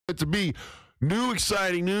it to be. New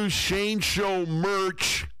exciting news,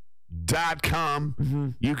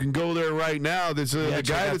 ShaneShowMerch.com. You can go there right now. There's the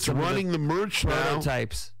guy that's running the merch now.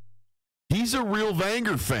 Prototypes. He's a real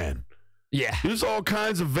Vanger fan. Yeah. There's all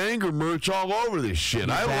kinds of Vanger merch all over this shit.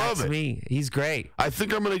 I love it. He's great. I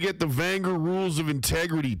think I'm going to get the Vanger Rules of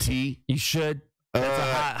Integrity tee. You should. That's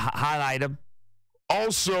a hot item.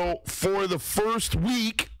 Also, for the first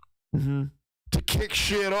week, to kick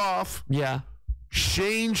shit off,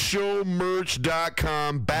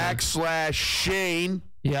 ShaneShowMerch.com /Shane.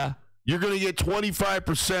 Yeah. You're going to get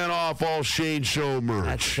 25% off all Shane Show merch.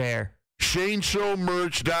 That's fair.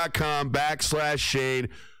 ShaneShowMerch.com /Shane.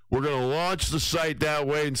 We're going to launch the site that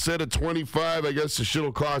way. Instead of 25, I guess the shit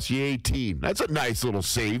will cost you 18. That's a nice little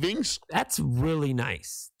savings. That's really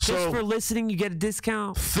nice. Just for listening, you get a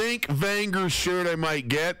discount. Think Vanger shirt I might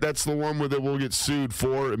get. That's the one that we'll get sued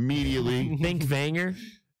for immediately. Think Vanger?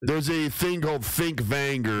 There's a thing called Think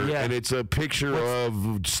Vanger, and it's a picture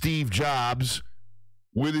of Steve Jobs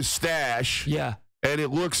with his stash. Yeah. And it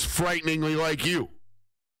looks frighteningly like you.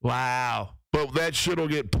 Wow. But that shit will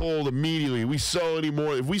get pulled immediately. We sell any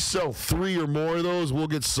more. If we sell 3 or more of those, we'll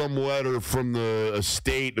get some letter from the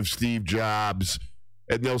estate of Steve Jobs,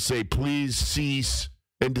 and they'll say, please cease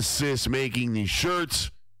and desist making these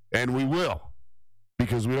shirts, and we will,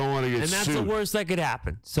 because we don't want to get sued. And that's the worst that could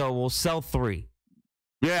happen. So we'll sell 3.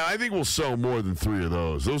 Yeah, I think we'll sell more than 3 of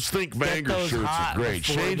those. Those Think Vanger shirts are great.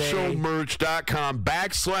 ShaneShowMerch.com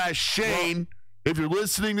 /Shane. If you're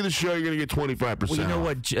listening to the show, you're going to get 25%. Well, you know off.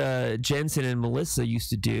 what Jensen and Melissa used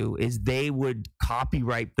to do is they would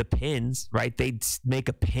copyright the pins, right? They'd make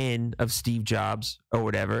a pin of Steve Jobs or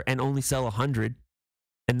whatever and only sell 100,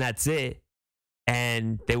 and that's it.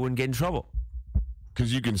 And they wouldn't get in trouble.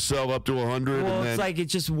 Because you can sell up to 100. Well, and it's like it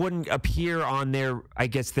just wouldn't appear on their, I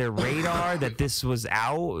guess, their radar that this was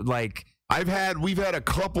out. Like we've had a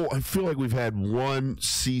couple. I feel like we've had one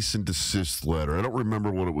cease and desist letter. I don't remember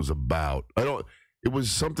what it was about. It was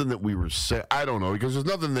something that we were saying. I don't know, because there's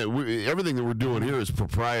nothing everything that we're doing here is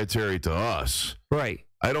proprietary to us. Right.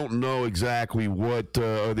 I don't know exactly what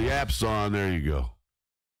the app's on. There you go.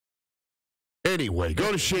 Anyway,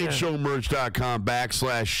 go to ShaneShowMerch.com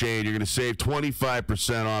 /Shane. You're going to save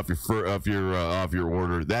 25% off your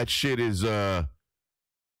order. That shit is Hoot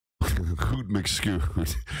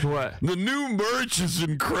McScoot. What? The new merch is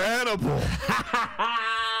incredible.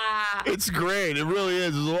 It's great. It really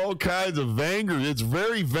is. There's all kinds of Vanger. It's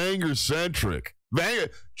very Vanger-centric.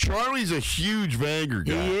 Charlie's a huge Vanger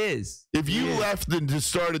guy. He is. If you left and just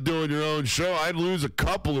started doing your own show, I'd lose a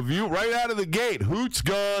couple of you right out of the gate. Hoot's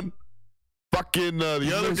gone. Fucking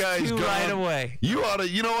the other guy's gone. Right away. You ought to.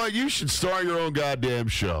 You know what? You should start your own goddamn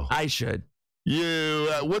show. I should.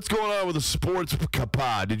 What's going on with the sports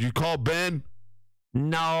pod? Did you call Ben?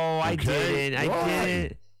 No, I didn't. I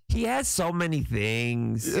didn't. He has so many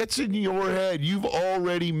things. It's in your head. You've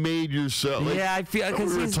already made yourself. I feel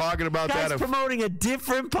because we were talking about that. He's promoting a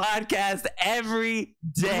different podcast every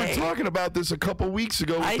day. We were talking about this a couple weeks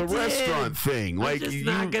ago with the restaurant thing. I'm just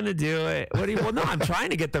not gonna do it. Well, no, I'm trying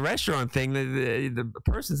to get the restaurant thing. The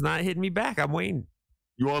person's not hitting me back. I'm waiting.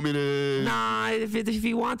 You want me to? Nah, if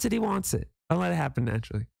he wants it, he wants it. I'll let it happen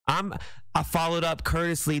naturally. I followed up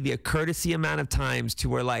courteously the courtesy amount of times to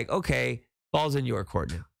where like, okay, ball's in your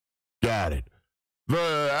court now. Got it.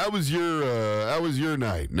 How was your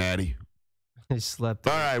night, Natty? I slept.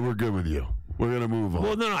 All right, we're good with you. We're gonna move on.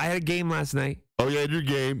 Well, no, I had a game last night. Oh, you had your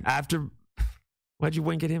game after. Why'd you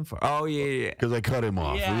wink at him for? Oh yeah. Because I cut him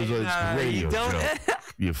off. Yeah, it was a radio show.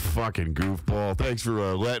 You fucking goofball. Thanks for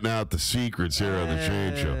letting out the secrets here on the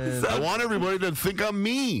Shane Show. I want everybody to think I'm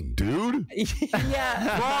mean, dude. Yeah.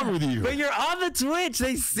 What's wrong with you? But you're on the Twitch.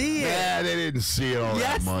 They see it. Yeah, they didn't see it all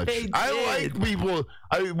that much. They did. I like people,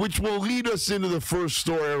 which will lead us into the first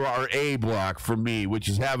story of our A block for me, which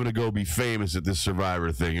is having to go be famous at this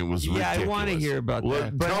Survivor thing. It was ridiculous. I want to hear about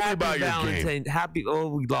that. But tell me about your game.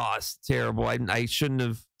 We lost. Terrible. I shouldn't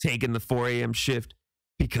have taken the 4 a.m. shift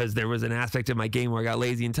because there was an aspect of my game where I got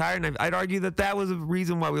lazy and tired. And I'd argue that was a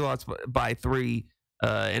reason why we lost by 3.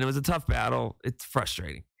 And it was a tough battle. It's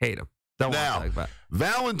frustrating. Hate them. Don't want to talk about it.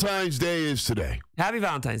 Valentine's Day is today. Happy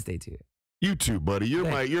Valentine's Day to you. You too, buddy.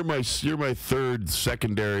 You're my third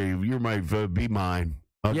secondary. You're my be mine.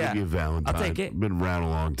 I'll give you a Valentine. I'll take it. Been around a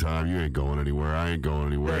long time. You ain't going anywhere. I ain't going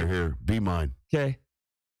anywhere. Here, be mine. Okay.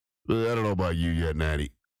 I don't know about you yet,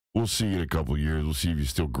 Natty. We'll see you in a couple of years. We'll see if you're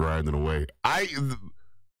still grinding away.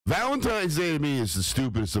 Valentine's Day to me is the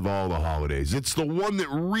stupidest of all the holidays. It's the one that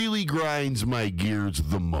really grinds my gears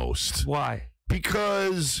the most. Why?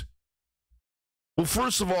 Because, well,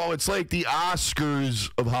 first of all, it's like the Oscars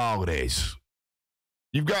of holidays.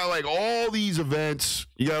 You've got like all these events,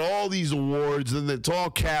 you got all these awards, and it's all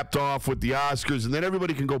capped off with the Oscars, and then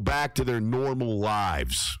everybody can go back to their normal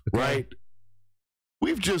lives, right?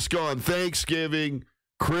 We've just gone Thanksgiving,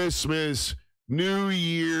 Christmas, New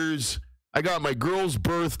Year's. I got my girl's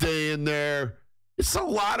birthday in there. It's a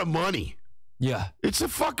lot of money. Yeah. It's a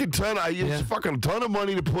fucking ton. It's a fucking ton of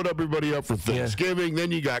money to put everybody up for Thanksgiving.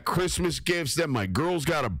 Then you got Christmas gifts. Then my girl's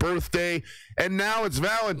got a birthday. And now it's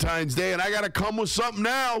Valentine's Day, and I got to come with something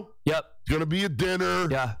now. Yep. It's going to be a dinner.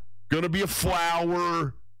 Yeah. Going to be a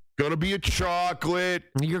flower. Going to be a chocolate.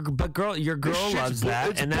 Your girl loves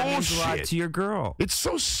that, and that means a lot to your girl. It's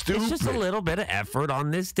so stupid. It's just a little bit of effort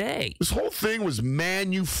on this day. This whole thing was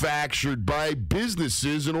manufactured by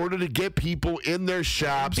businesses in order to get people in their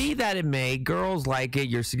shops. Be that it may, girls like it.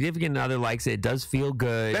 Your significant other likes it. It does feel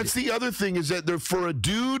good. That's the other thing is that for a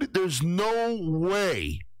dude, there's no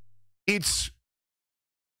way. It's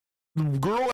girl